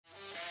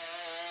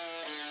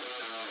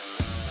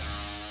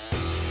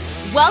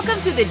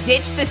Welcome to the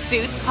Ditch the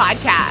Suits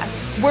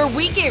podcast, where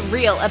we get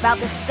real about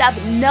the stuff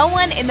no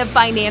one in the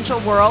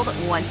financial world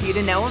wants you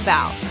to know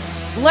about.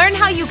 Learn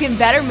how you can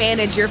better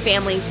manage your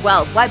family's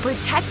wealth while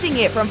protecting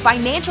it from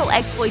financial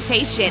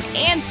exploitation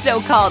and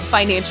so-called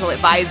financial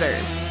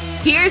advisors.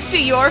 Here's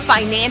to your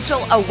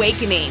financial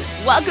awakening.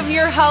 Welcome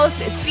your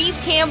hosts, Steve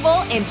Campbell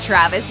and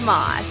Travis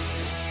Moss.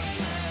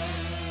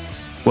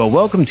 Well,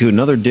 welcome to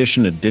another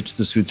edition of Ditch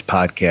the Suits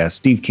podcast.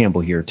 Steve Campbell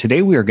here.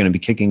 Today, we are going to be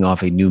kicking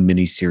off a new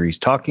mini-series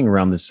talking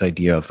around this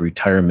idea of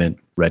retirement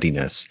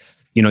readiness.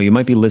 You know, you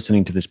might be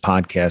listening to this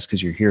podcast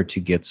because you're here to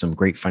get some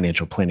great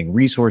financial planning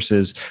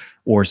resources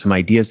or some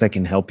ideas that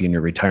can help you in your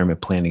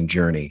retirement planning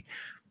journey.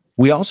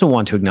 We also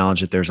want to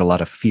acknowledge that there's a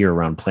lot of fear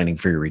around planning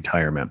for your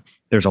retirement.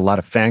 There's a lot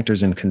of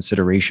factors and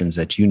considerations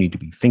that you need to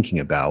be thinking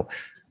about.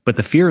 But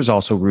the fear is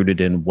also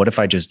rooted in, what if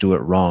I just do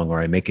it wrong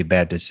or I make a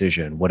bad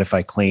decision? What if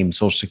I claim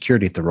Social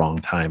Security at the wrong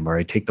time or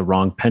I take the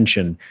wrong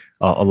pension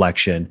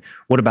election?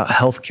 What about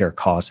healthcare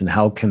costs and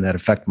how can that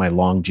affect my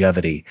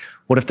longevity?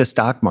 What if the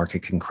stock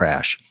market can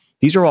crash?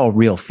 These are all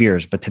real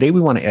fears, but today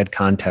we want to add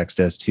context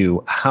as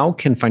to how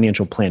can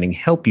financial planning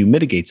help you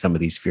mitigate some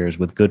of these fears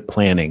with good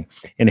planning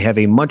and have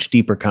a much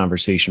deeper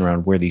conversation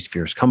around where these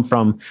fears come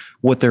from,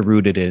 what they're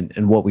rooted in,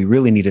 and what we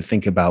really need to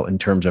think about in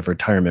terms of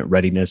retirement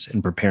readiness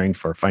and preparing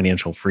for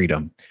financial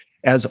freedom.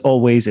 As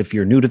always, if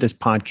you're new to this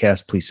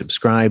podcast, please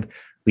subscribe,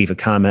 leave a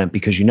comment,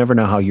 because you never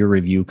know how your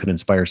review could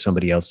inspire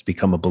somebody else to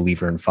become a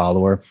believer and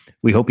follower.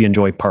 We hope you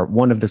enjoy part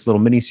one of this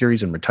little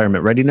mini-series in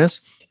retirement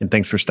readiness, and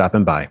thanks for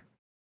stopping by.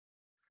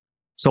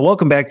 So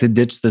welcome back to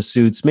Ditch the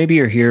Suits. Maybe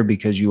you're here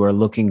because you are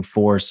looking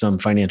for some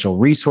financial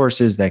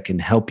resources that can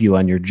help you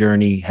on your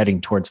journey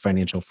heading towards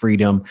financial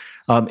freedom.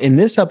 In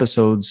this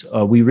episodes,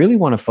 we really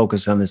want to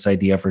focus on this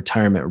idea of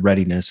retirement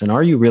readiness. And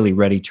are you really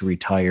ready to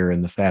retire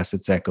and the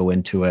facets that go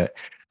into it?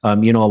 A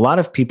lot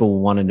of people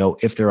want to know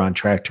if they're on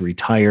track to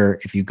retire.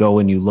 If you go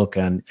and you look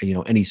on,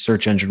 any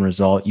search engine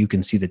result, you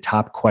can see the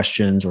top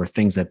questions or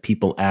things that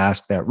people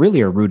ask that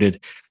really are rooted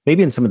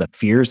maybe in some of the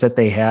fears that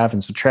they have.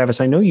 And so, Travis,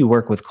 I know you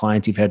work with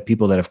clients. You've had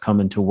people that have come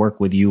in to work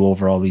with you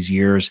over all these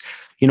years.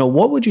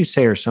 What would you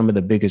say are some of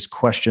the biggest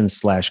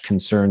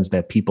questions/concerns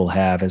that people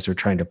have as they're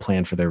trying to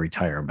plan for their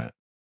retirement?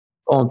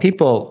 Well, when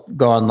people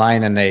go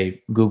online and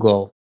they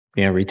Google,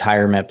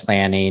 retirement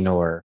planning,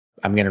 or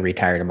I'm going to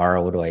retire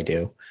tomorrow, what do I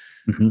do?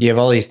 Mm-hmm. You have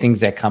all these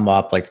things that come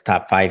up, like the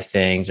top 5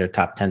 things or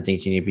top 10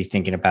 things you need to be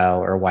thinking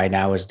about, or why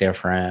now is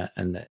different.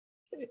 And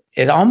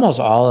it almost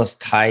all is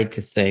tied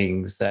to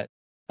things that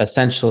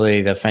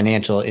essentially the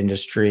financial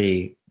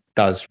industry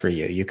does for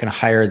you. You can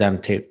hire them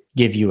to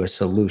give you a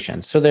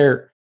solution. So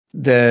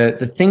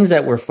the things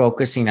that we're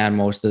focusing on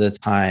most of the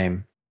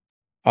time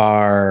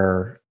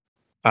are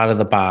out of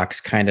the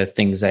box kind of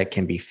things that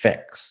can be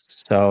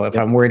fixed. So if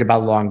I'm worried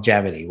about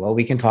longevity, well,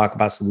 we can talk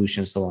about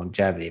solutions to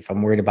longevity. If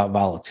I'm worried about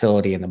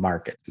volatility in the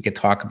market, we could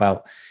talk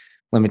about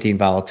limiting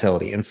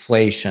volatility,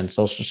 inflation,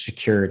 Social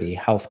Security,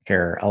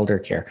 healthcare, elder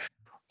care.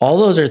 All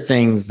those are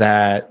things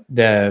that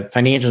the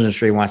financial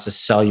industry wants to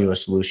sell you a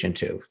solution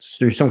to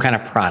through some kind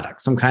of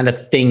product. Some kind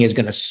of thing is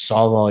going to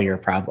solve all your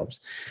problems.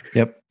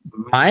 Yep.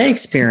 My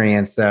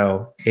experience,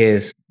 though,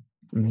 is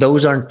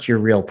those aren't your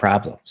real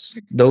problems.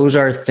 Those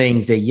are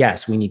things that,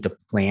 yes, we need to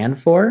plan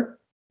for.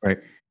 Right.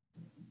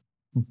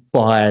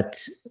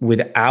 But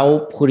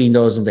without putting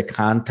those into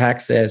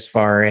context as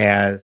far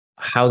as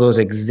how those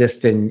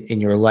exist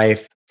in your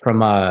life,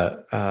 from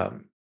a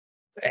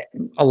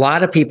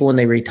lot of people when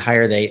they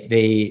retire,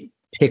 they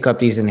pick up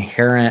these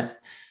inherent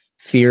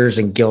fears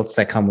and guilts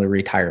that come with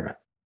retirement.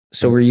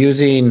 So we're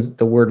using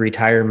the word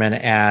retirement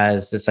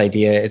as this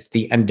idea, it's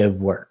the end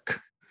of work.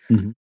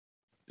 Mm-hmm.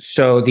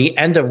 So the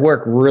end of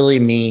work really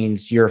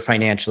means you're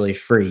financially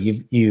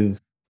free.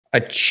 You've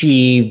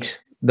achieved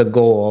the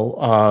goal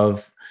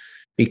of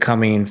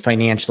becoming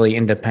financially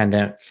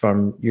independent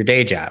from your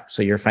day job.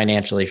 So you're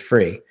financially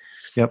free.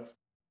 Yep.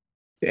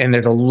 And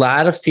there's a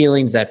lot of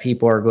feelings that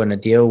people are going to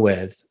deal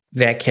with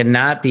that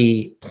cannot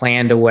be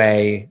planned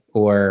away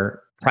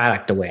or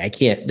product away.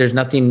 There's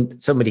nothing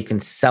somebody can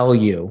sell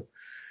you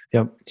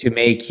to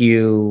make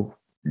you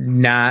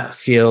not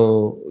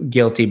feel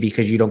guilty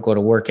because you don't go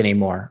to work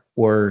anymore,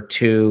 or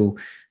to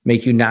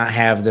make you not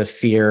have the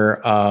fear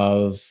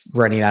of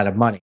running out of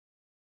money.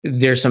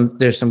 There's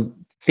some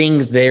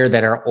things there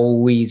that are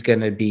always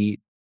going to be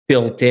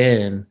built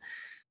in,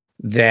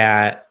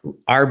 that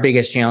our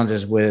biggest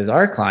challenges with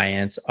our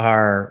clients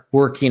are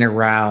working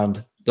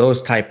around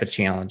those type of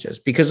challenges,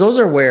 because those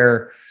are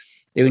where,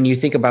 when you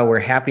think about where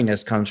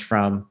happiness comes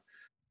from,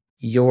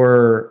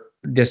 your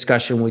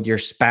discussion with your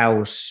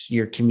spouse,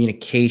 your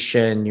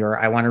communication,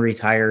 I want to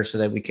retire so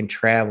that we can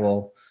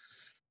travel.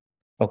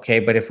 Okay,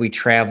 but if we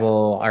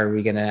travel, are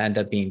we going to end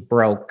up being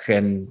broke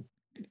and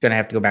going to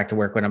have to go back to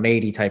work when I'm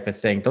 80 type of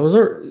thing?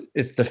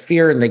 It's the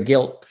fear and the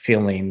guilt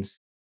feelings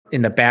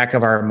in the back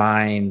of our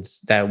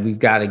minds that we've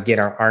got to get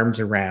our arms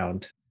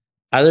around.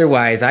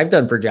 Otherwise, I've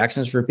done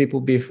projections for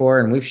people before,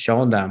 and we've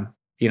shown them,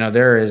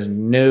 there is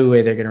no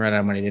way they're going to run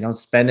out of money. They don't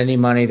spend any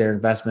money. Their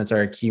investments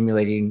are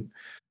accumulating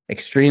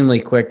extremely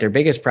quick. Their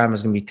biggest problem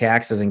is going to be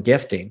taxes and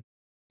gifting.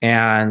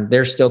 And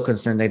they're still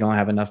concerned they don't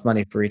have enough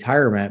money for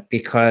retirement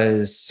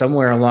because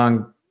somewhere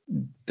along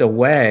the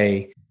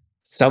way,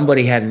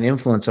 somebody had an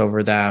influence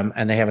over them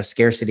and they have a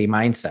scarcity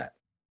mindset.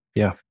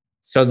 Yeah.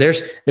 So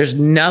there's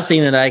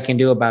nothing that I can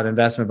do about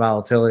investment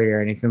volatility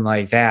or anything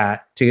like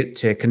that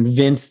to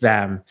convince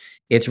them.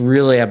 It's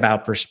really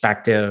about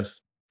perspective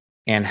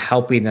and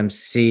helping them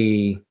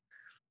see,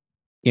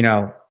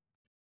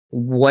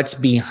 what's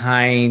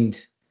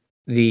behind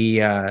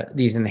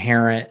these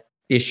inherent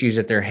issues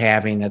that they're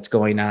having that's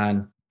going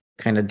on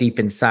kind of deep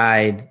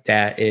inside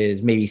that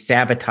is maybe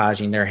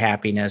sabotaging their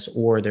happiness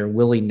or their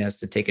willingness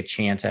to take a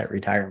chance at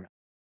retirement.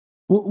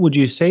 Would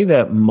you say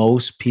that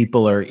most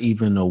people are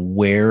even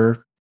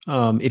aware,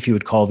 if you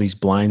would call these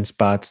blind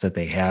spots, that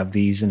they have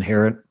these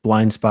inherent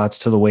blind spots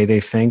to the way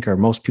they think? Are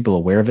most people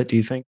aware of it, do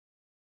you think?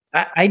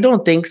 I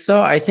don't think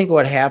so. I think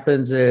what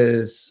happens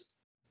is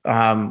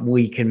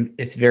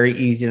it's very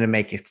easy to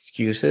make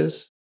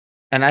excuses.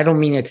 And I don't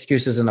mean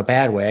excuses in a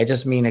bad way. I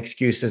just mean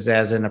excuses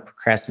as in a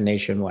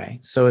procrastination way.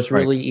 So it's Right.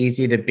 really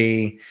easy to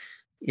be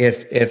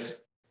if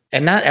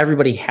and not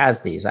everybody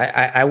has these.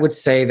 I would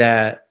say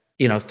that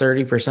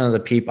 30% of the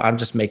people, I'm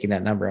just making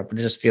that number up, but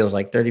it just feels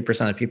like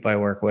 30% of the people I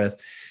work with,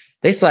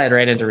 they slide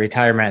right into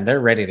retirement. They're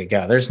ready to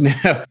go.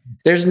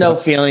 There's no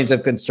feelings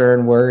of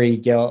concern, worry,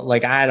 guilt.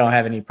 Like I don't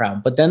have any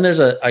problem. But then there's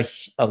a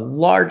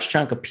large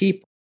chunk of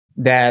people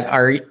that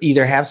are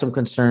either have some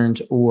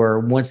concerns or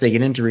once they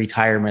get into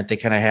retirement, they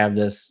kind of have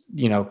this,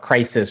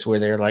 crisis where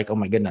they're like, oh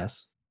my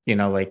goodness,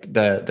 like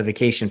the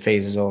vacation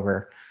phase is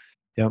over.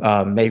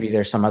 Yep. Maybe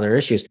there's some other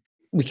issues.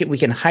 We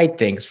can hide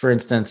things. For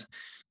instance,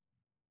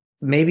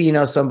 maybe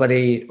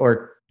somebody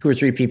or two or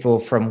three people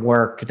from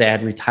work that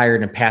had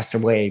retired and passed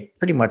away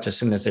pretty much as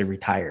soon as they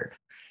retired.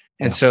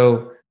 And Yeah.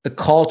 so the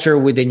culture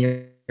within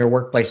your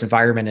workplace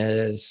environment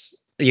is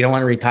you don't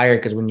want to retire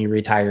because when you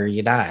retire,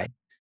 you die.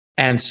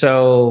 And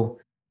so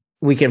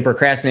we can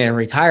procrastinate in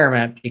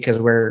retirement because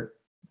we're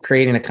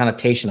creating a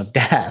connotation of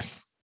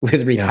death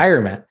with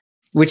retirement,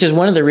 which is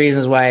one of the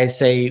reasons why I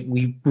say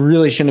we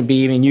really shouldn't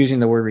be even using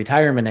the word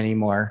retirement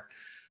anymore.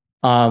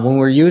 When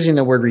we're using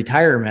the word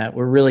retirement,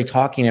 we're really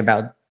talking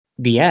about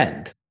the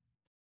end.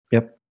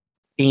 Yep.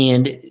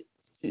 And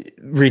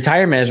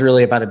retirement is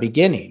really about a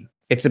beginning.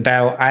 It's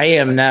about, I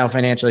am now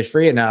financially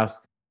free enough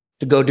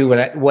to go do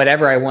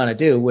whatever I want to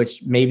do,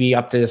 which maybe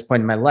up to this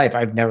point in my life,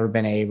 I've never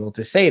been able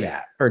to say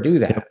that or do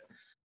that. Yep.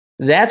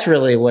 That's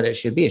really what it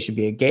should be. It should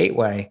be a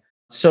gateway.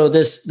 So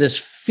this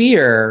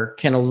fear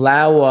can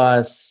allow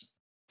us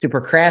to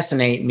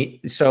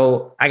procrastinate.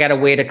 So I got to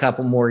wait a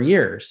couple more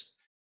years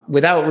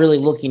without really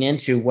looking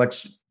into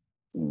what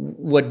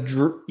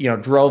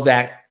drove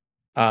that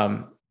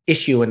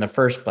issue in the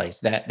first place,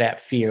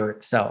 that fear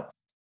itself.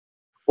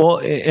 Well,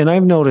 and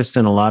I've noticed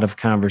in a lot of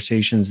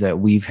conversations that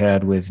we've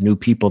had with new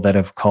people that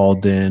have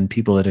called in,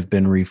 people that have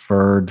been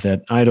referred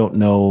that I don't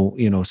know,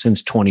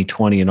 since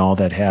 2020 and all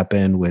that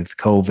happened with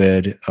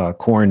COVID,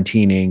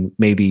 quarantining,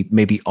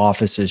 maybe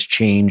offices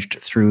changed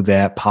through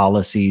that,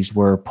 policies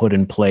were put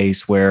in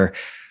place where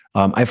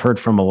I've heard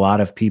from a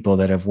lot of people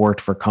that have worked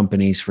for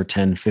companies for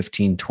 10,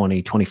 15,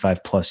 20,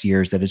 25 plus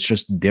years that it's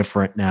just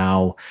different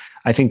now.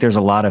 I think there's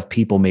a lot of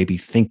people maybe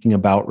thinking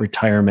about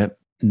retirement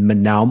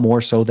now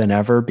more so than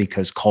ever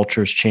because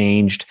culture's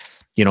changed.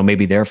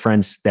 Maybe their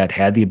friends that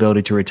had the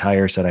ability to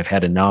retire said, I've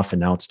had enough and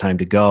now it's time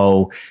to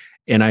go.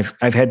 And I've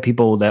had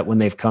people that when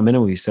they've come in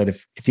and we said,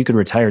 if you could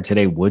retire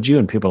today, would you?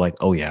 And people are like,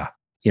 oh yeah,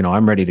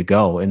 I'm ready to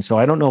go. And so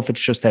I don't know if it's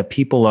just that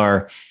people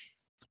are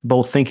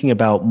both thinking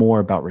more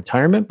about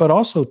retirement, but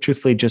also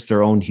truthfully just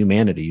their own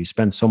humanity. You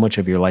spend so much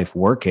of your life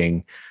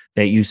working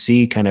that you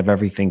see kind of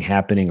everything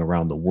happening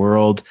around the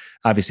world.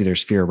 Obviously,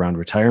 there's fear around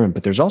retirement,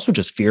 but there's also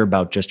just fear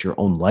about just your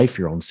own life,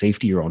 your own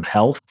safety, your own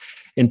health.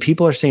 And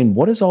people are saying,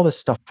 what is all this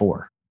stuff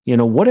for?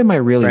 What am I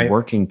really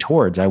working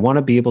towards? I want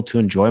to be able to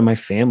enjoy my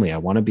family. I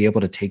want to be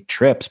able to take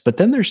trips. But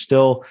then there's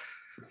still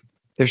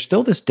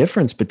this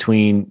difference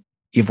between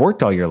you've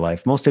worked all your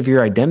life. Most of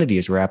your identity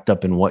is wrapped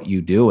up in what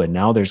you do. And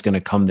now there's going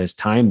to come this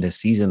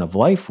season of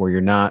life where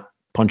you're not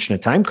punching a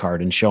time card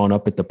and showing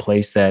up at the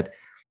place that,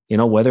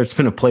 whether it's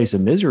been a place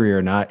of misery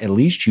or not, at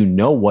least you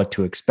know what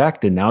to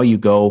expect. And now you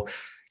go,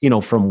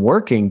 from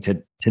working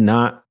to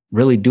not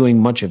really doing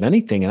much of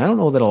anything. And I don't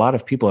know that a lot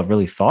of people have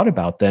really thought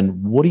about then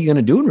what are you going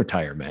to do in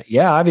retirement?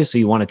 Yeah, obviously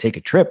you want to take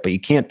a trip, but you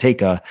can't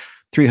take a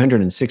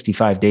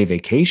 365-day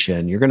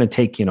vacation. You're going to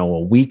take, a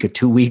week, a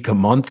 2 week, a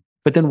month.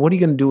 But then what are you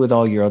going to do with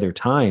all your other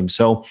time?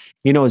 So,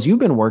 as you've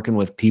been working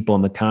with people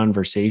in the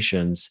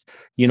conversations,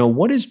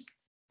 what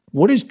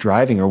is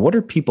driving or what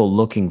are people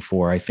looking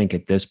for, I think,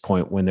 at this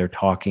point when they're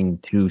talking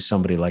to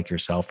somebody like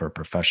yourself or a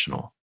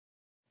professional?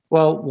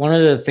 Well, one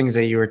of the things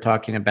that you were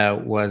talking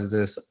about was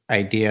this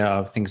idea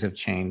of things have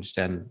changed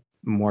and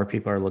more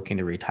people are looking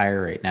to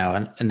retire right now.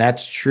 And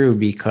that's true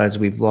because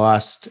we've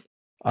lost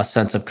a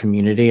sense of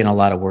community in a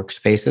lot of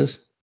workspaces.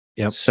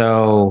 Yep.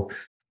 So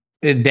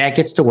that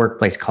gets to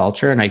workplace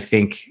culture. And I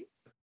think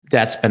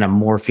that's been a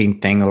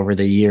morphing thing over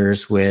the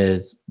years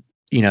with,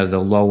 the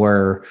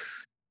lower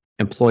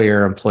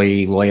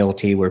employer-employee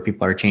loyalty, where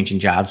people are changing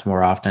jobs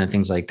more often and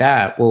things like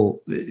that. Well,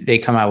 they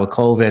come out with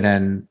COVID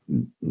and,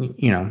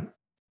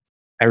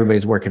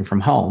 everybody's working from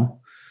home.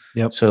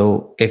 Yep.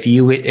 So if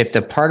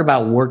the part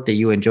about work that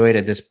you enjoyed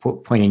at this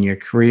point in your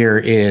career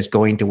is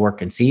going to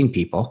work and seeing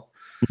people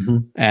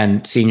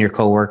and seeing your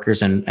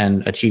coworkers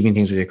and achieving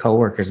things with your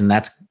coworkers, and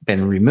that's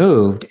been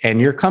removed, and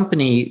your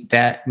company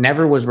that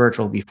never was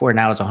virtual before,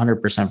 now it's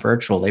 100%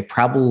 virtual, they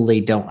probably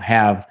don't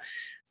have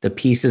the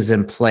pieces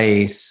in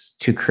place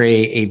to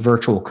create a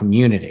virtual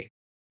community.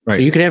 Right.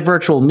 So you can have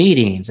virtual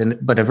meetings,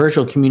 but a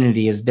virtual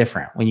community is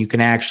different when you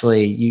can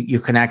actually, you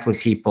connect with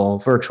people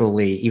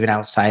virtually, even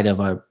outside of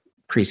a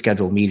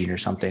pre-scheduled meeting or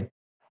something.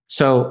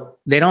 So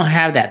they don't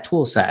have that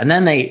tool set. And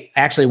then they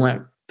actually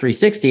went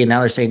 360, and now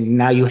they're saying,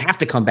 now you have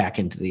to come back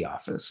into the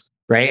office.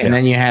 Right. Yeah. And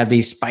then you have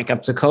these spike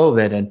ups of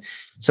COVID. And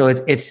so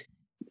it's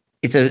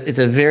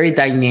a very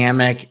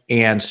dynamic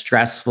and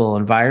stressful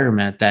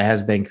environment that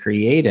has been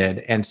created.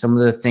 And some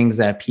of the things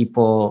that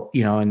people,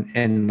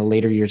 in the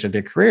later years of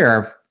their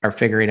career are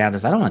figuring out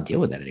is, I don't want to deal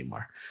with that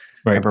anymore.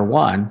 Right. Number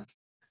one.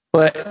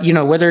 But,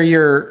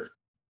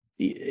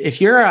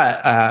 if you're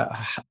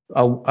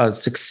a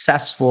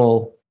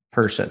successful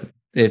person,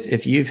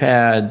 if you've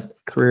had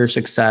career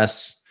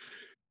success,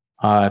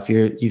 if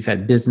you've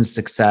had business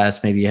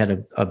success, maybe you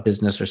had a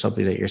business or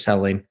something that you're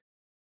selling,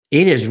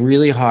 it is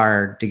really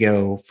hard to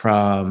go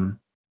from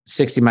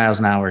 60 miles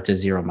an hour to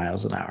 0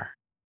 miles an hour.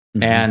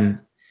 And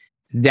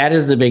that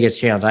is the biggest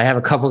challenge. I have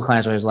a couple of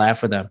clients where I always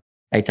laugh with them.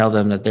 I tell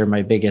them that they're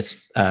my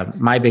biggest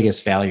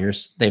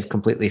failures. They've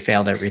completely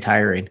failed at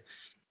retiring.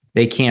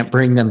 They can't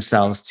bring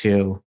themselves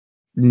to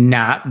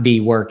not be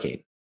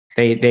working.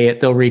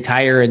 They'll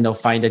retire and they'll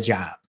find a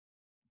job,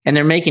 and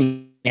they're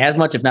making as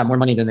much, if not more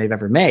money than they've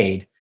ever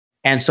made.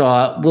 And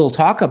so we'll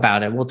talk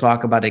about it. We'll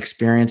talk about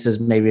experiences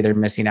maybe they're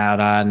missing out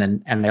on,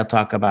 and they'll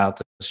talk about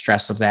the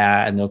stress of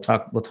that. And we'll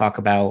talk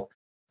about,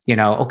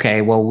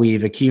 okay, well,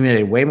 we've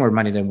accumulated way more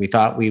money than we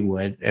thought we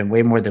would, and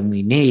way more than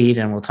we need.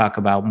 And we'll talk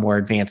about more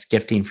advanced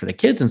gifting for the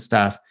kids and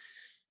stuff.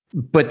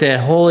 But the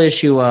whole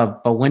issue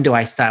of, but when do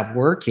I stop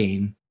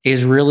working,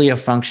 is really a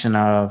function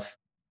of,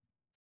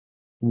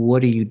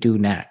 what do you do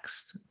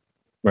next?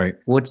 Right.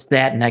 What's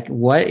that next?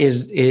 What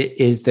is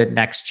the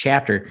next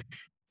chapter?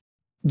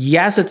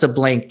 Yes, it's a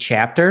blank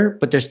chapter,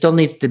 but there still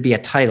needs to be a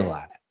title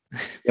on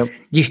it.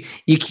 Yep.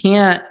 You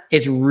can't,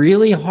 it's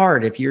really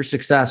hard if you're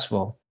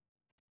successful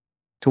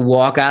to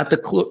walk out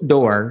the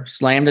door,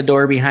 slam the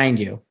door behind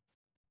you,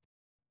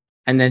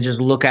 and then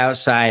just look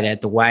outside at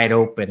the wide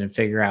open and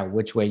figure out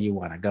which way you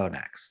want to go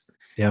next.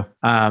 Yeah.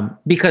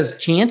 Because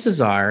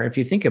chances are, if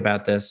you think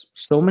about this,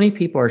 so many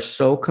people are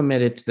so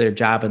committed to their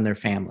job and their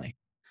family.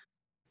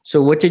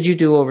 So what did you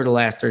do over the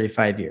last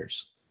 35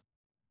 years?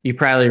 You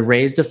probably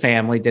raised a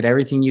family, did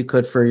everything you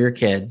could for your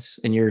kids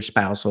and your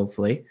spouse,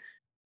 hopefully.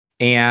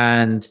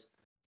 And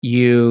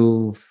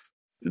when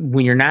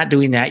you're not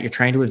doing that, you're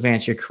trying to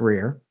advance your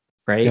career,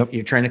 right? Yep.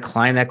 You're trying to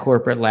climb that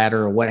corporate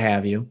ladder or what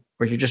have you,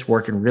 or you're just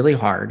working really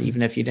hard.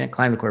 Even if you didn't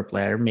climb the corporate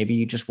ladder, maybe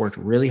you just worked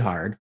really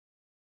hard.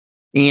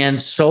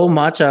 And so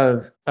much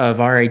of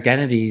our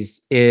identities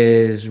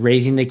is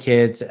raising the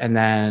kids and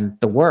then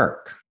the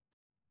work.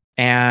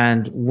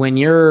 And when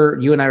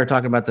you and I were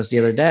talking about this the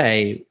other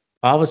day,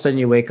 all of a sudden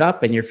you wake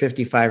up and you're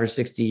 55 or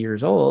 60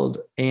 years old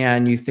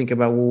and you think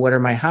about, well, what are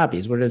my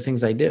hobbies? What are the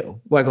things I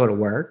do? Well, I go to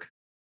work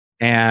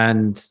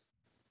and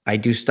I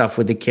do stuff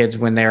with the kids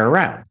when they're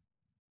around.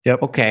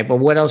 Yep. Okay, but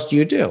what else do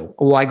you do?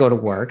 Well, I go to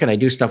work and I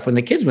do stuff with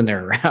the kids when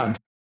they're around,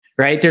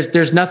 right?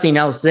 There's nothing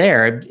else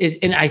there.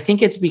 And I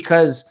think it's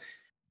because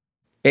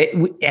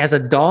as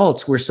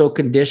adults, we're so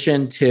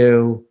conditioned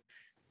to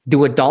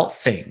do adult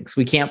things.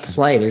 We can't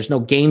play. There's no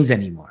games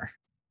anymore.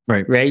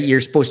 Right.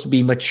 You're supposed to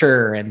be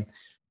mature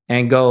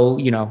and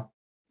go,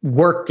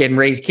 work and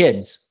raise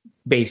kids,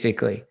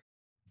 basically.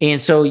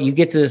 And so you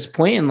get to this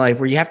point in life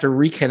where you have to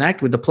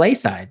reconnect with the play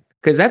side,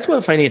 because that's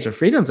what financial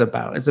freedom's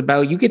about. It's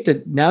about you get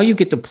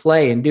to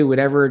play and do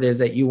whatever it is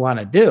that you want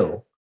to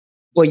do.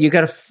 Well, you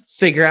got to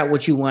figure out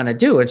what you want to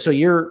do. And so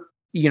you're,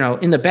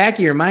 in the back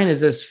of your mind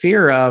is this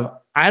fear of,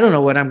 I don't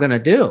know what I'm going to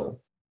do.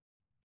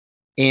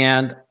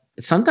 And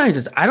sometimes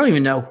it's, I don't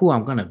even know who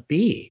I'm going to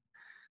be.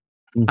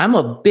 I'm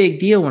a big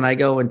deal when I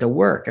go into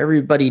work.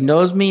 Everybody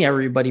knows me.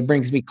 Everybody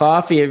brings me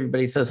coffee.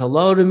 Everybody says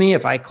hello to me.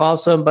 If I call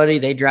somebody,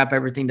 they drop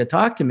everything to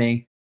talk to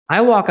me.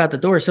 I walk out the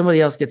door,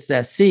 somebody else gets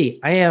that seat.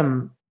 I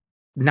am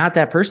not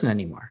that person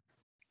anymore.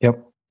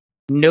 Yep.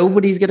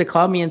 Nobody's going to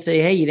call me and say,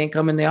 hey, you didn't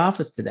come in the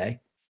office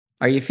today.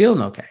 Are you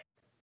feeling okay?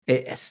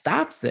 It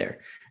stops there.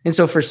 And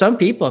so for some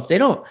people, if they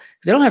don't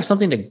have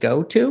something to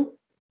go to,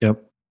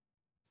 yep,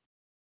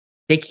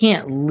 they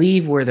can't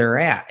leave where they're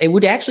at. It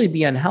would actually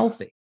be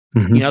unhealthy.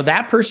 Mm-hmm.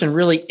 That person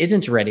really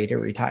isn't ready to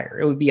retire.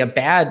 It would be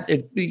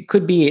it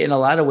could be in a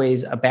lot of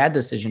ways a bad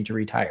decision to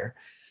retire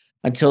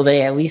until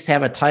they at least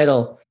have a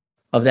title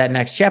of that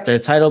next chapter.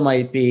 The title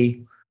might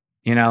be,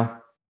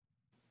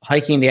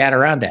 hiking the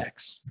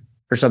Adirondacks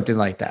or something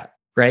like that.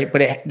 Right.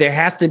 But there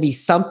has to be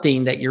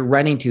something that you're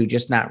running to,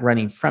 just not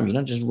running from. You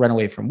don't just run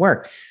away from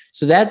work.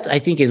 So that, I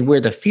think, is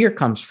where the fear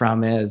comes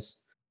from, is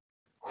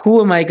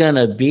who am I going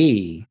to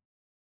be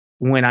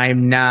when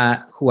I'm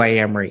not who I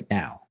am right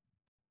now?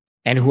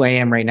 And who I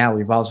am right now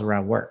revolves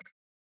around work.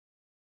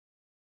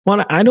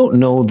 Well, I don't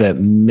know that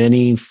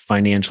many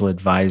financial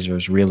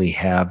advisors really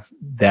have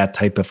that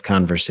type of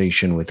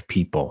conversation with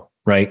people,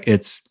 right?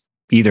 It's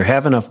either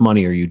have enough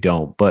money or you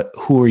don't, but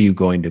who are you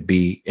going to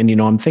be? And,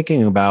 I'm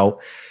thinking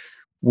about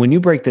when you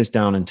break this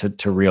down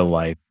into real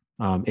life,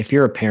 if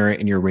you're a parent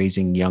and you're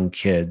raising young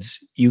kids,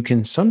 you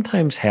can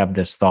sometimes have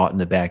this thought in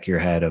the back of your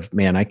head of,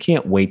 man, I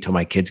can't wait till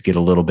my kids get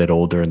a little bit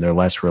older and they're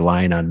less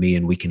reliant on me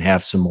and we can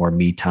have some more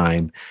me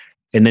time.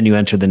 And then you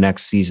enter the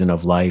next season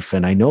of life.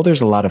 And I know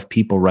there's a lot of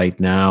people right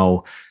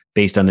now,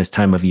 based on this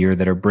time of year,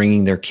 that are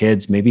bringing their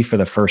kids maybe for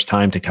the first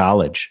time to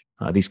college.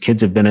 These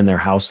kids have been in their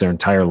house their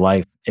entire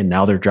life, and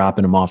now they're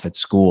dropping them off at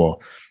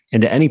school.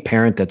 And to any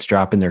parent that's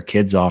dropping their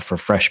kids off for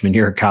freshman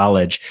year of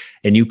college,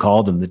 and you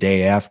called them the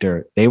day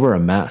after, they were a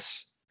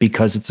mess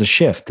because it's a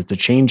shift. It's a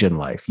change in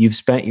life. You've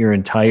spent your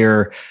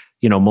entire,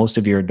 most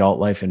of your adult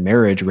life and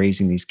marriage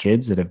raising these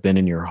kids that have been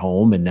in your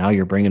home, and now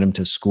you're bringing them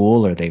to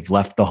school, or they've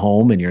left the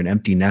home and you're an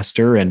empty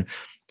nester. And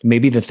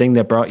maybe the thing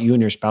that brought you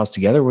and your spouse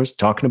together was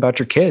talking about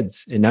your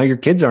kids. And now your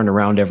kids aren't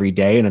around every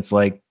day. And it's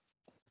like,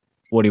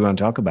 what do you want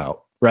to talk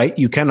about? Right?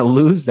 You kind of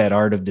lose that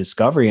art of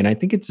discovery. And I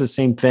think it's the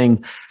same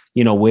thing,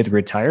 with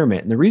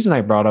retirement. And the reason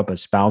I brought up a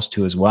spouse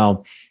too as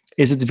well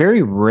is it's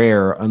very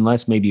rare,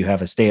 unless maybe you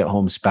have a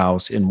stay-at-home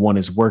spouse and one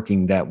is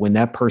working, that when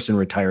that person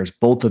retires,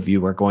 both of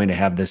you are going to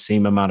have the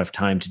same amount of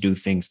time to do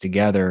things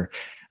together.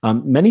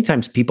 Many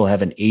times people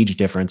have an age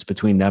difference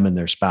between them and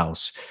their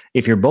spouse.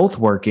 If you're both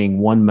working,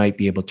 one might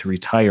be able to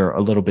retire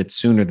a little bit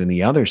sooner than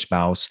the other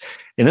spouse.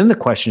 And then the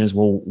question is,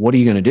 well, what are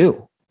you going to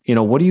do?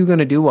 What are you going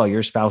to do while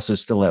your spouse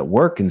is still at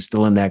work and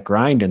still in that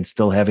grind and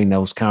still having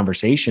those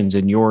conversations,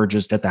 and you're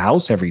just at the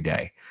house every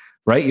day,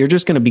 right? You're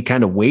just going to be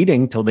kind of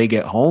waiting till they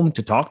get home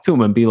to talk to them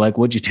and be like,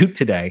 what'd you do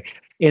today?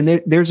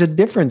 And there's a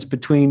difference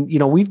between,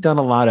 we've done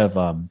a lot of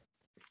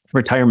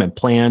retirement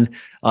plan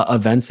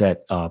events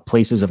at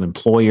places of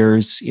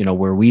employers,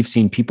 where we've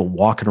seen people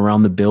walking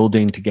around the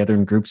building together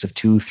in groups of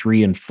 2,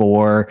 3, and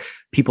 4.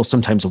 People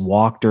sometimes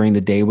walk during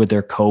the day with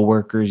their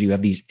coworkers. You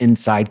have these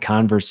inside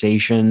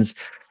conversations.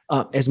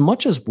 As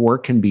much as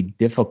work can be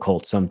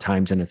difficult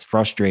sometimes and it's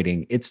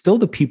frustrating, it's still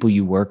the people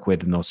you work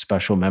with and those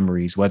special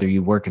memories, whether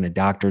you work in a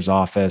doctor's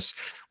office,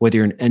 whether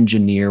you're an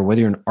engineer,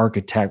 whether you're an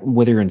architect,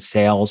 whether you're in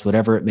sales,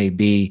 whatever it may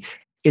be.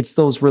 It's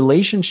those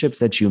relationships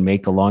that you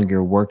make along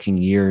your working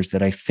years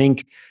that I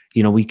think,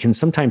 we can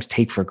sometimes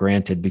take for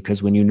granted,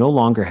 because when you no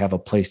longer have a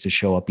place to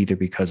show up, either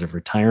because of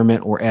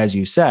retirement or, as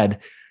you said,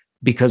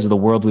 because of the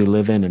world we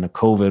live in a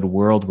COVID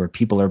world where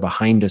people are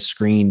behind a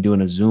screen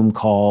doing a Zoom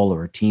call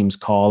or a Teams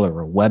call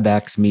or a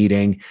WebEx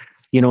meeting,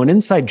 an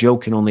inside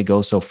joke can only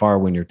go so far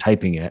when you're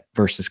typing it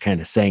versus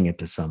kind of saying it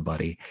to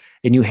somebody.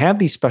 And you have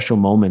these special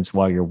moments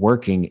while you're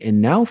working.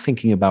 And now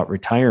thinking about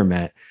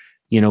retirement,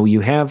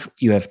 you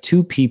have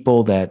 2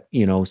 people that,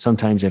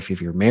 sometimes if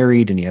you're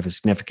married and you have a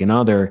significant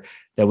other,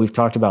 that we've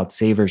talked about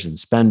savers and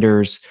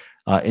spenders.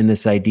 In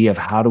this idea of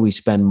how do we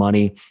spend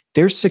money,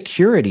 there's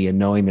security in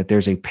knowing that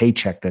there's a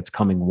paycheck that's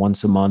coming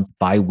once a month,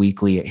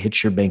 bi-weekly. It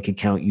hits your bank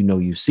account,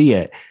 you see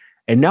it.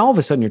 And now all of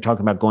a sudden you're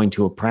talking about going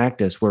to a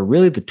practice where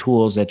really the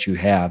tools that you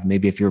have,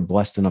 maybe if you're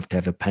blessed enough to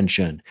have a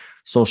pension,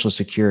 Social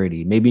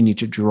Security, maybe you need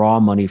to draw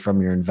money from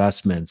your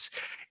investments.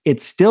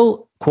 It's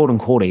still, quote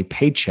unquote, a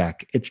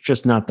paycheck. It's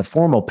just not the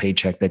formal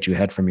paycheck that you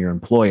had from your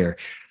employer.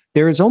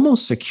 There is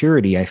almost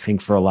security, I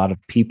think, for a lot of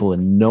people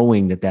in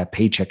knowing that that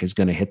paycheck is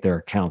going to hit their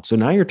account. So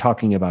now you're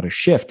talking about a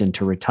shift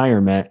into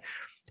retirement.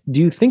 Do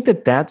you think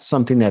that that's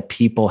something that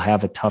people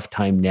have a tough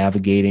time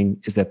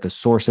navigating, is that the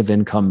source of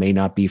income may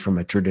not be from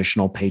a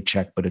traditional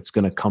paycheck, but it's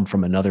going to come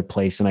from another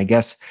place? And I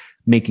guess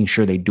making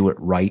sure they do it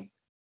right.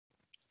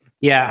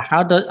 Yeah.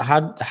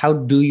 How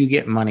do you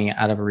get money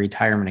out of a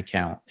retirement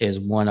account is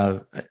one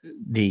of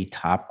the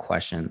top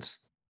questions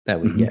that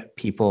we get.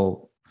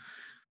 People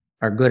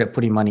are good at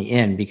putting money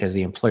in because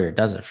the employer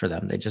does it for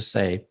them. They just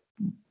say,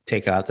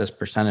 take out this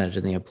percentage,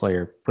 and the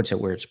employer puts it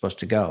where it's supposed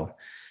to go.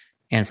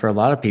 And for a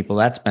lot of people,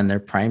 that's been their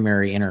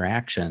primary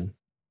interaction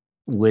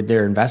with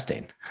their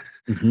investing.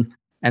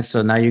 And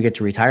so now you get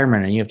to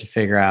retirement and you have to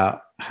figure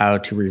out how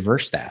to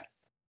reverse that.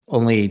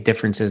 Only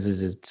difference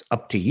is it's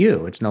up to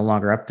you. It's no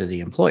longer up to the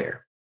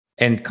employer.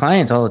 And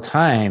clients all the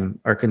time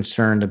are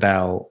concerned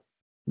about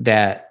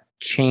that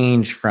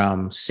change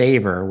from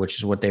saver, which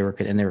is what they were,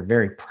 and they were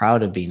very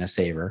proud of being a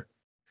saver,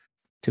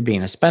 to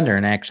being a spender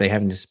and actually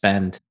having to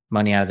spend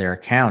money out of their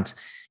accounts.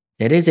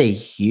 It is a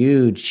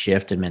huge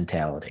shift in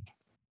mentality,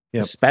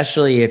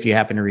 especially if you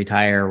happen to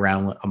retire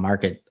around a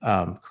market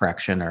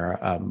correction or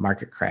a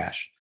market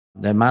crash.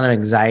 The amount of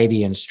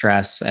anxiety and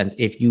stress, and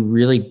if you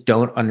really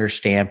don't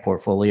understand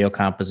portfolio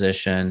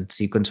composition,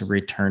 sequence of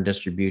return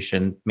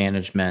distribution,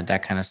 management,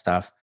 that kind of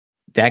stuff,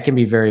 that can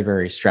be very,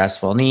 very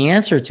stressful. And the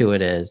answer to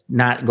it is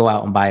not go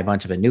out and buy a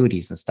bunch of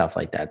annuities and stuff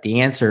like that.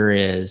 The answer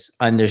is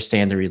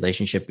understand the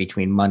relationship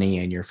between money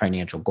and your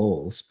financial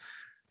goals,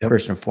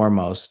 first and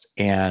foremost,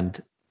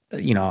 and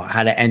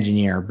how to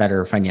engineer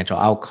better financial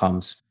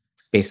outcomes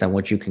based on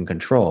what you can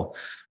control.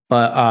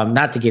 But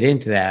not to get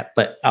into that,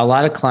 but a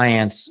lot of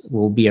clients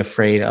will be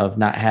afraid of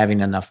not having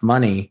enough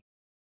money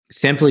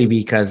simply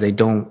because they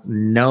don't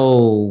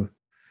know.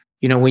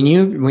 When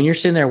you're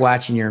sitting there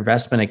watching your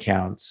investment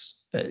accounts,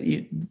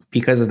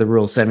 because of the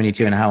rule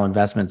 72 and how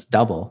investments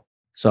double.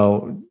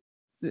 So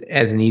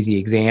as an easy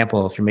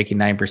example, if you're making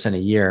 9% a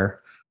year,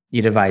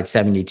 you divide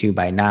 72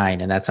 by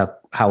 9, and that's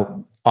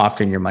how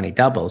often your money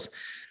doubles.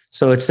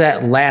 So it's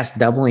that last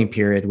doubling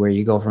period where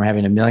you go from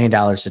having $1 million to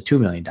 $2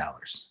 million.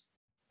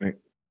 Right.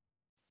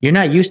 You're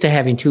not used to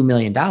having $2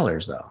 million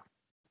though.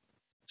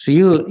 So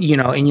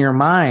in your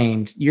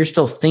mind, you're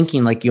still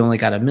thinking like you only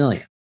got $1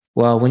 million.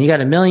 Well, when you got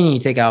 $1 million, you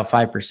take out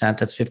 5%,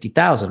 that's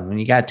 50,000. When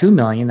you got 2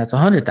 million, that's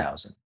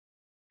 100,000.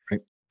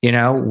 Right.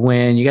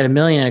 When you got $1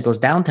 million, it goes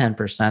down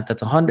 10%,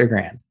 that's 100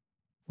 grand.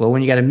 Well,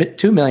 when you got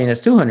 2 million,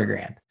 that's 200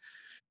 grand.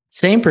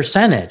 Same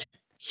percentage,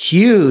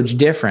 huge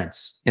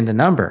difference in the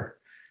number.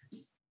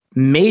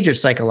 Major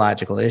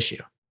psychological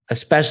issue,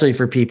 especially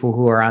for people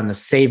who are on the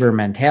saver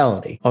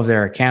mentality of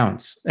their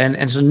accounts.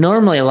 And so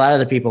normally a lot of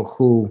the people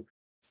who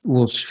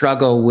will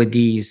struggle with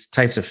these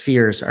types of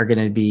fears are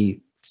going to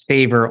be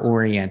saver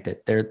oriented.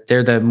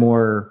 They're the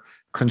more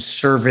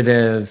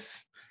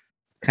conservative,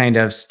 kind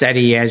of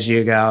steady as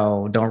you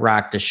go, don't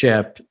rock the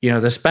ship.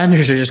 The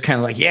spenders are just kind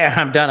of like, yeah,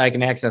 I'm done. I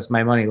can access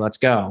my money. Let's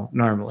go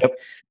normally. Yep.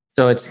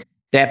 So it's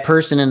that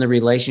person in the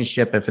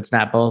relationship, if it's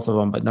not both of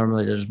them, but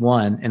normally there's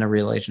one in a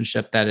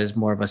relationship that is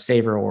more of a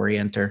saver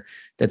orienter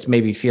that's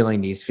maybe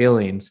feeling these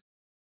feelings.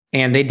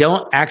 And they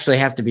don't actually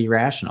have to be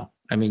rational.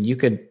 I mean, you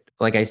could,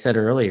 like I said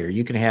earlier,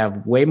 you can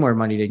have way more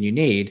money than you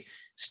need,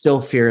 still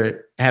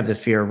have the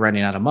fear of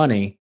running out of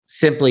money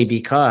simply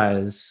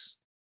because,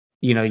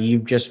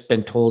 you've just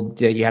been told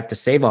that you have to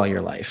save all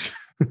your life.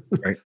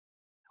 Right.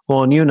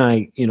 Well, and you and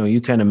I,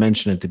 you kind of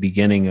mentioned at the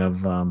beginning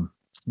of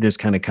this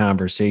kind of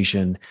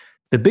conversation,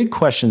 the big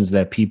questions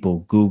that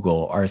people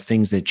Google are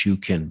things that you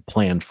can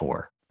plan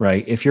for,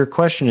 right? If your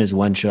question is,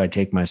 when should I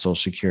take my Social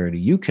Security?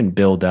 You can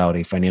build out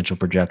a financial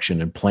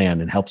projection and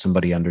plan and help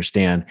somebody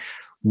understand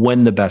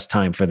when the best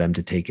time for them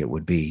to take it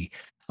would be.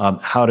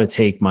 How to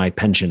take my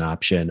pension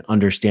option,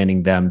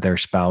 understanding them, their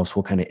spouse,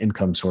 what kind of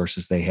income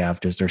sources they have.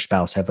 Does their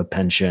spouse have a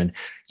pension?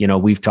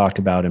 We've talked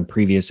about in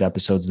previous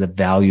episodes the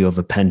value of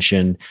a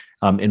pension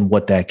and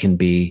what that can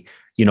be.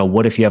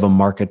 What if you have a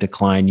market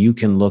decline? You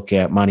can look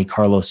at Monte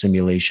Carlo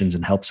simulations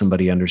and help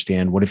somebody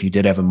understand, what if you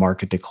did have a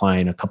market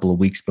decline a couple of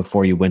weeks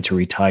before you went to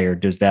retire?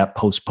 Does that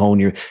postpone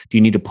do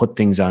you need to put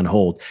things on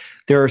hold?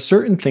 There are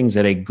certain things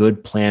that a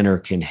good planner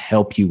can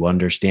help you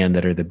understand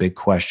that are the big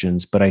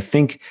questions. But I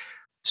think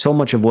so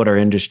much of what our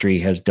industry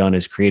has done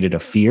is created a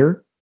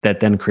fear that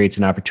then creates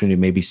an opportunity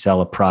to maybe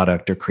sell a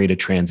product or create a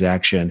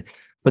transaction.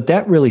 But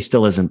that really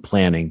still isn't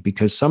planning,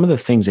 because some of the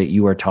things that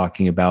you are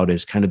talking about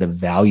is kind of the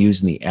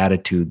values and the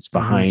attitudes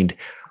behind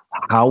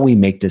how we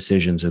make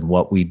decisions and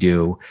what we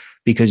do.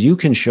 Because you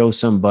can show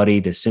somebody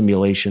the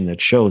simulation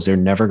that shows they're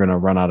never going to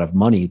run out of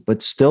money,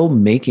 but still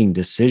making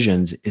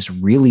decisions is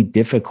really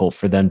difficult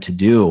for them to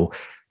do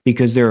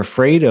because they're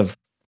afraid of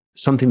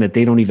something that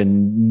they don't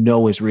even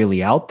know is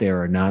really out there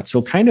or not.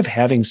 So kind of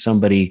having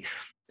somebody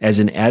as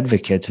an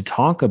advocate to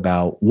talk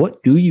about,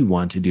 what do you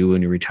want to do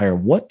when you retire?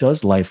 What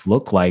does life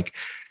look like?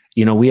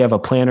 We have a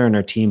planner in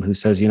our team who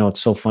says, it's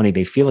so funny.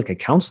 They feel like a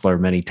counselor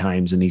many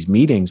times in these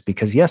meetings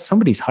because yes,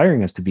 somebody's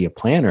hiring us to be a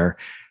planner,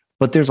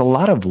 but there's a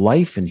lot of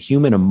life and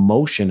human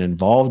emotion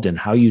involved in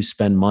how you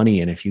spend money.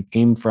 And if you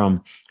came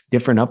from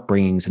different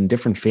upbringings and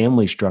different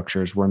family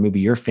structures where maybe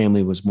your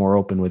family was more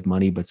open with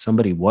money, but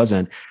somebody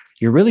wasn't,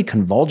 you're really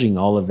convolving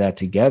all of that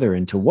together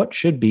into what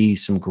should be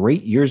some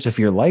great years of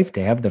your life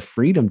to have the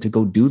freedom to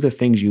go do the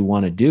things you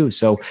want to do.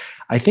 So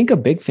I think a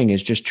big thing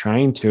is just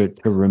trying to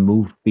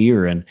remove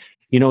fear. And,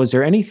 is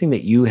there anything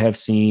that you have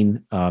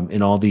seen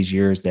in all these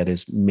years that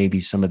is maybe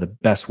some of the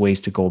best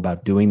ways to go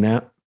about doing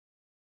that?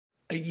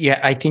 Yeah,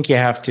 I think you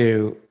have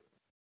to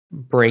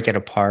break it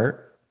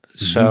apart.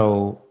 Mm-hmm.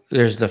 So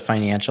there's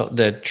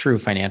the true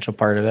financial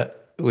part of it,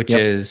 which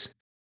is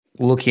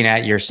looking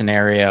at your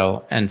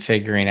scenario and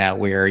figuring out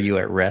where are you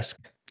at risk.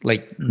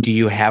 Like, do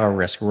you have a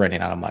risk of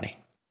running out of money?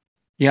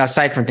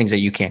 Aside from things that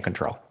you can't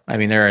control. I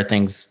mean, there are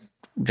things,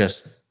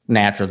 just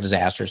natural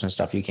disasters and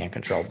stuff you can't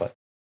control. But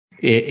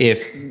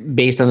if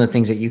based on the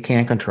things that you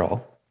can't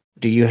control,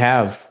 do you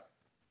have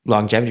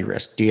longevity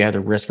risk? Do you have the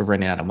risk of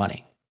running out of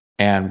money?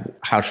 And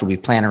how should we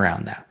plan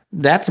around that?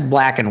 That's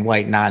black and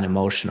white,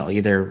 non-emotional.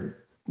 Either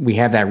we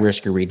have that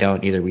risk or we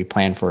don't. Either we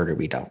plan for it or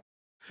we don't.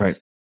 Right.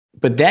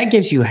 But that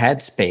gives you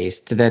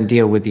headspace to then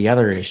deal with the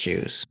other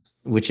issues,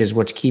 which is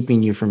what's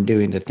keeping you from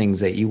doing the things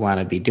that you want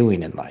to be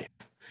doing in life.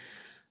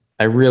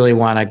 I really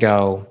want to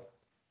go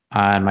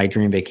on my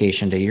dream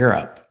vacation to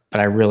Europe, but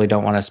I really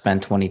don't want to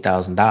spend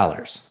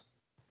 $20,000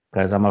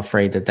 because I'm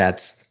afraid that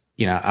that's,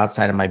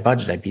 outside of my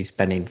budget. I'd be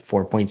spending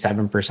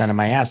 4.7% of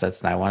my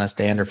assets and I want to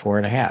stay under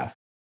 4.5%.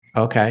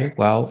 Okay,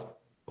 well,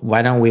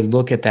 why don't we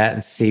look at that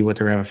and see what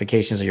the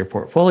ramifications of your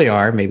portfolio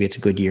are? Maybe it's a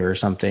good year or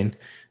something.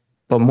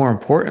 But more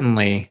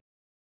importantly,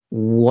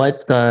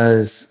 what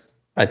does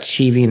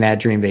achieving that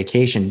dream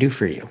vacation do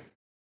for you?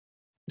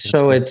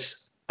 So it's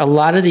a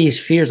lot of these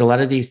fears, a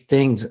lot of these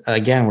things,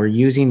 again, we're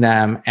using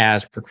them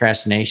as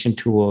procrastination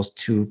tools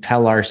to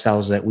tell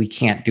ourselves that we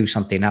can't do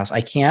something else.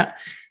 I can't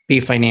be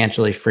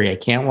financially free. I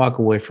can't walk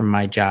away from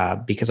my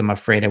job because I'm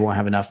afraid I won't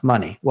have enough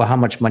money. Well, how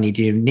much money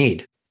do you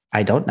need?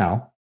 I don't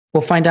know.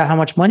 We'll find out how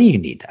much money you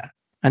need then,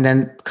 and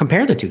then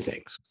compare the two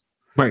things.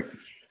 Right.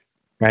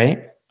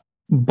 Right.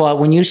 But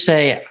when you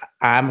say,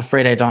 I'm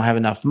afraid I don't have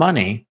enough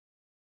money,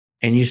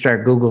 and you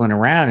start Googling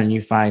around and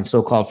you find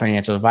so-called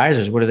financial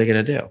advisors, what are they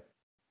going to do?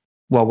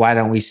 Well, why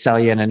don't we sell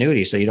you an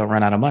annuity so you don't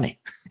run out of money?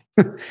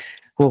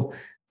 Well,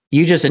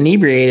 you just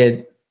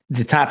inebriated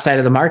the top side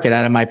of the market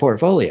out of my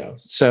portfolio.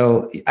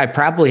 So I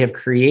probably have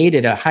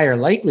created a higher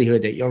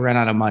likelihood that you'll run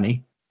out of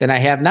money than I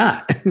have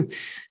not,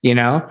 you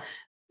know?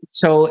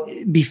 So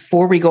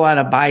before we go out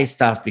and buy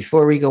stuff,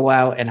 before we go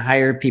out and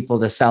hire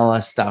people to sell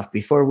us stuff,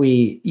 before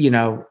we,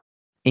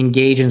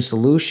 engage in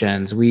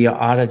solutions, we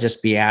ought to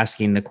just be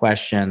asking the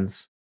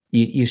questions.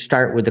 You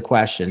start with the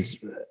questions.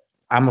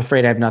 I'm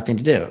afraid I have nothing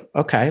to do.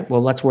 Okay,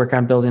 well, let's work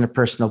on building a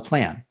personal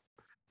plan.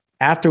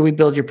 After we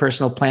build your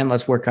personal plan,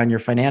 let's work on your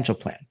financial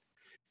plan.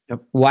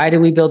 Yep. Why do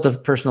we build the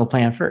personal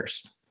plan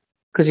first?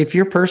 Because if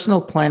your personal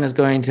plan is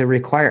going to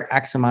require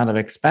X amount of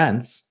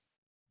expense,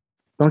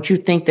 don't you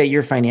think that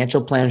your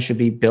financial plan should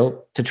be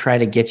built to try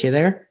to get you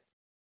there?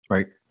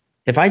 Right.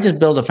 If I just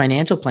build a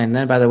financial plan,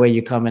 then by the way,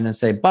 you come in and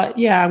say, but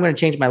yeah, I'm going to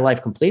change my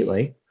life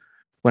completely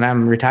when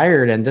I'm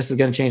retired, and this is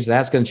going to change,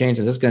 that's going to change,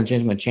 and this is going to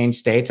change, I'm going to change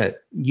states.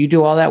 You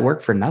do all that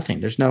work for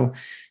nothing.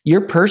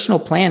 Your personal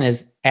plan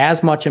is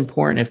as much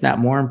important, if not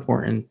more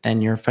important,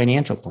 than your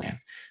financial plan.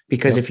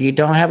 Because if you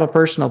don't have a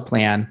personal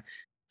plan,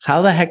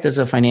 how the heck does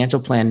a financial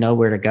plan know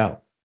where to go?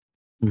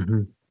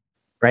 Mm-hmm.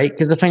 Right?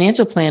 Because the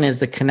financial plan is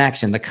the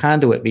connection, the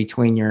conduit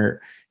between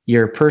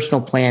your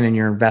personal plan and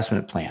your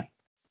investment plan.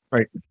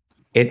 Right.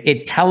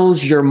 It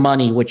tells your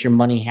money what your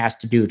money has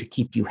to do to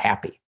keep you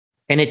happy.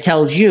 And it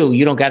tells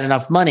you don't got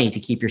enough money to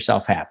keep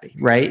yourself happy,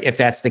 right? If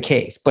that's the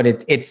case. But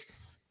it's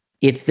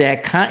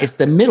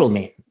the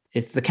middleman.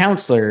 It's the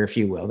counselor, if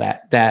you will,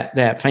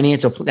 that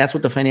financial, that's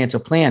what the financial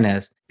plan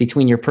is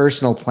between your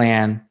personal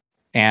plan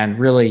and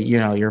really,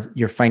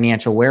 your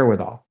financial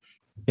wherewithal.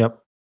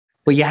 Yep.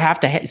 But you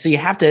have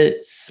to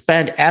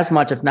spend as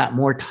much, if not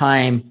more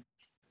time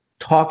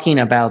talking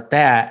about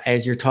that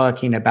as you're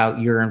talking about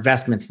your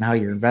investments and how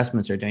your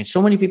investments are doing.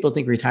 So many people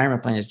think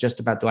retirement plan is just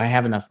about, do I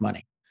have enough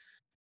money?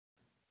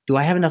 Do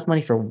I have enough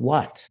money for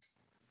what?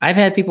 I've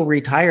had people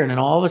retire and then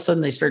all of a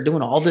sudden they start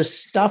doing all this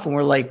stuff. And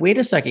we're like, wait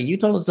a second, you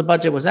told us the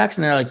budget was X.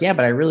 And they're like, yeah,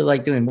 but I really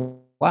like doing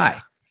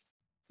Y.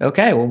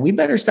 Okay, well, we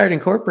better start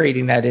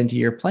incorporating that into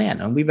your plan.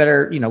 And we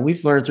better,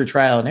 we've learned through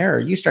trial and error.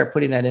 You start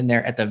putting that in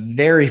there at the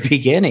very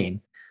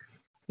beginning.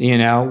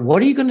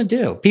 What are you going to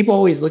do? People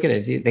always look at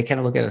it. They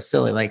kind of look at us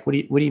silly. Like, what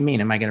do you mean?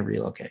 Am I going to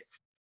relocate?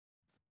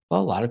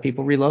 Well, a lot of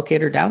people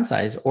relocate or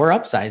downsize or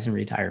upsize in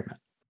retirement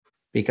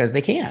because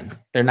they can.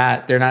 They're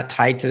not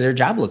tied to their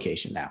job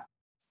location now.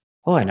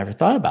 Oh, I never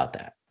thought about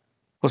that.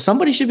 Well,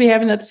 somebody should be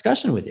having that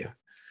discussion with you.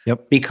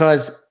 Yep.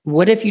 Because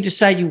what if you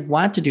decide you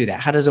want to do that?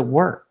 How does it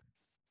work?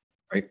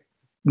 Right.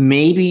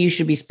 Maybe you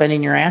should be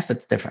spending your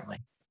assets differently.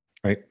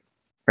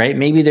 Right.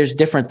 Maybe there's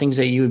different things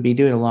that you would be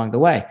doing along the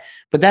way.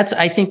 But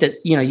I think that,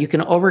 you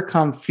can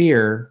overcome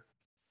fear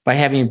by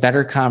having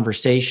better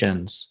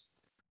conversations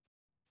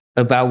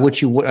about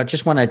what you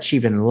just want to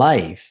achieve in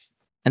life,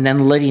 and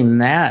then letting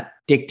that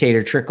dictate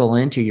or trickle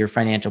into your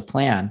financial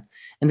plan,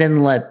 and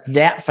then let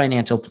that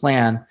financial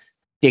plan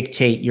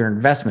dictate your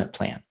investment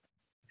plan.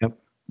 Yep.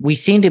 We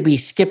seem to be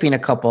skipping a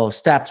couple of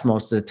steps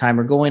most of the time.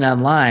 We're going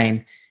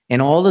online,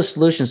 and all the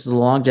solutions to the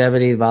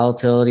longevity, the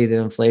volatility, the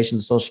inflation,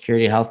 the Social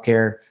Security,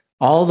 healthcare,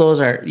 all those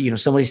are,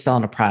 somebody's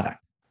selling a product.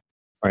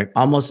 Right.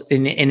 Almost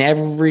in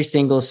every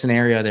single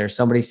scenario, there's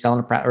somebody selling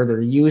a product, or they're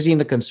using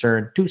the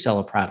concern to sell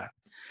a product.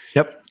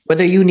 Yep.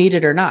 Whether you need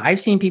it or not. I've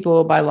seen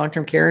people buy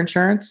long-term care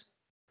insurance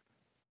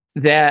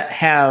that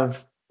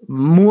have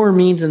more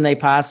means than they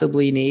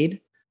possibly need,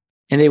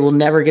 and they will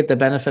never get the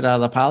benefit out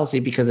of the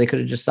policy because they could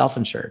have just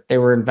self-insured. They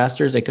were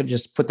investors. They could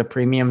just put the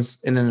premiums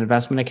in an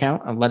investment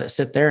account and let it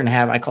sit there and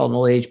I call it an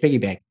old age piggy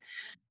bank.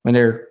 When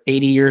they're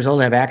 80 years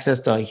old, have access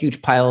to a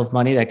huge pile of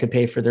money that could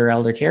pay for their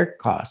elder care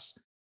costs.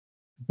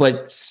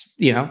 But,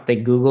 they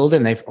Googled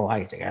and I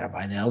got to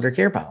buy the elder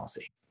care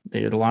policy. They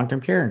did a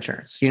long-term care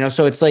insurance,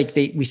 so it's like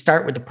we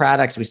start with the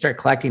products, we start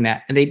collecting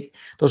that, and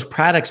those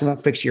products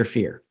won't fix your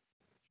fear.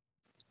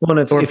 Well,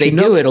 if they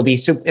do, it'll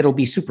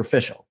be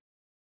superficial.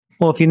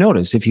 Well, if you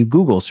notice, if you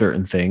Google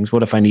certain things,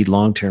 what if I need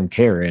long-term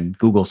care and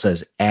Google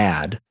says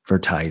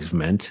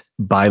advertisement,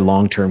 buy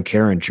long-term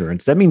care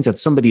insurance, that means that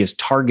somebody is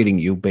targeting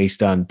you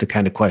based on the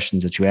kind of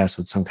questions that you ask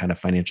with some kind of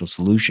financial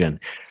solution.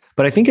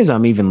 But I think as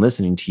I'm even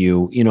listening to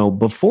you,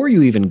 before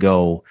you even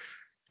go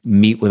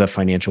meet with a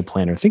financial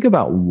planner, think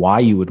about why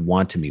you would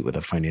want to meet with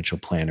a financial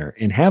planner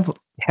and have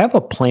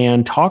a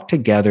plan, talk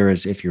together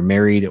as if you're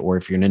married or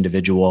if you're an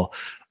individual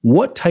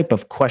what type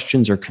of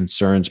questions or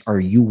concerns are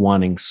you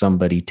wanting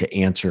somebody to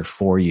answer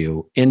for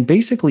you? And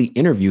basically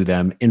interview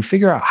them and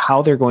figure out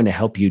how they're going to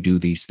help you do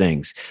these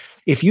things.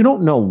 If you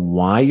don't know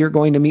why you're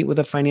going to meet with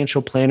a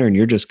financial planner and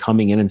you're just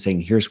coming in and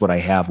saying, here's what I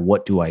have,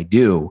 what do I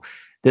do?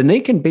 Then they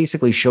can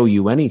basically show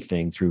you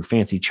anything through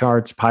fancy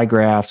charts, pie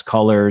graphs,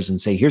 colors, and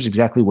say, here's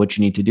exactly what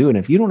you need to do. And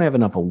if you don't have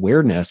enough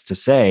awareness to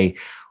say,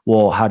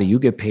 well, how do you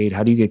get paid?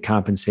 How do you get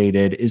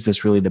compensated? Is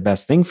this really the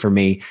best thing for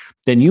me?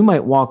 Then you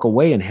might walk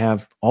away and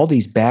have all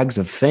these bags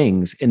of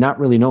things and not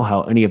really know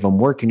how any of them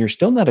work. And you're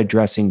still not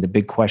addressing the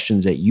big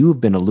questions that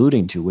you've been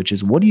alluding to, which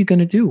is, what are you going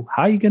to do?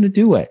 How are you going to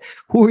do it?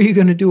 Who are you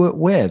going to do it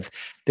with?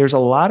 There's a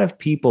lot of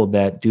people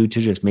that, due to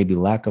just maybe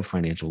lack of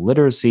financial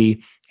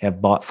literacy, have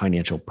bought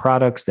financial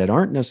products that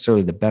aren't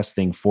necessarily the best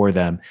thing for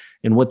them.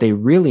 And what they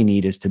really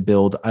need is to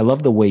build, I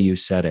love the way you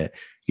said it,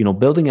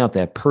 building out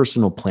that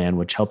personal plan,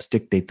 which helps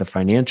dictate the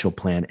financial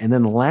plan. And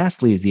then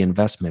lastly is the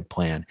investment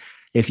plan.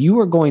 If you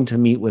are going to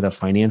meet with a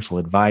financial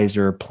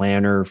advisor,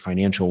 planner,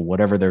 financial,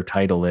 whatever their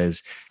title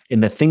is,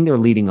 and the thing they're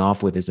leading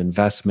off with is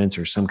investments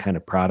or some kind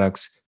of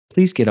products,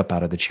 please get up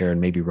out of the chair and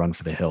maybe run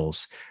for the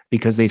hills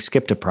because they've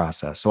skipped a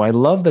process. So I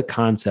love the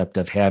concept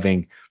of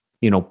having,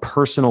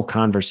 personal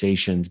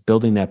conversations,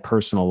 building that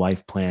personal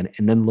life plan,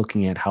 and then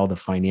looking at how the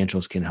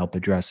financials can help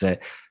address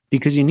it.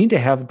 Because you need to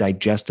have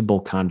digestible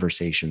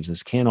conversations.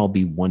 This can't all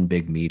be one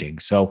big meeting.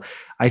 So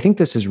I think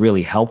this is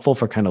really helpful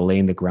for kind of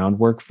laying the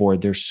groundwork for,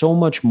 there's so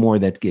much more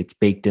that gets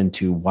baked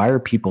into why are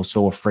people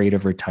so afraid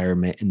of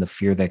retirement and the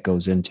fear that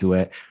goes into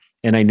it.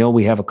 And I know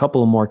we have a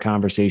couple of more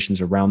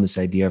conversations around this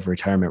idea of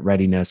retirement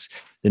readiness.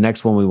 The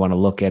next one we want to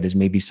look at is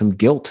maybe some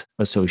guilt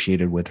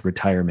associated with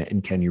retirement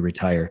and can you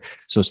retire?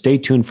 So stay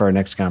tuned for our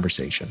next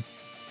conversation.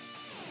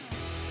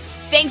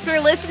 Thanks for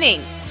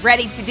listening.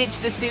 Ready to ditch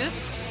the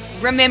suits?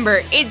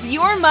 Remember, it's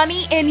your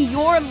money and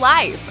your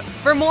life.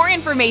 For more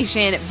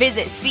information,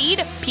 visit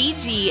seedpg.com.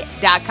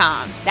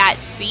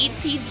 That's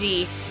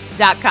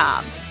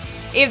seedpg.com.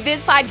 If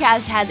this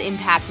podcast has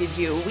impacted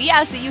you, we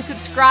ask that you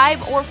subscribe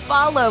or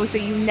follow so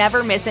you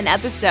never miss an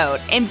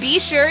episode. And be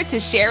sure to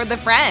share with a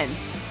friend.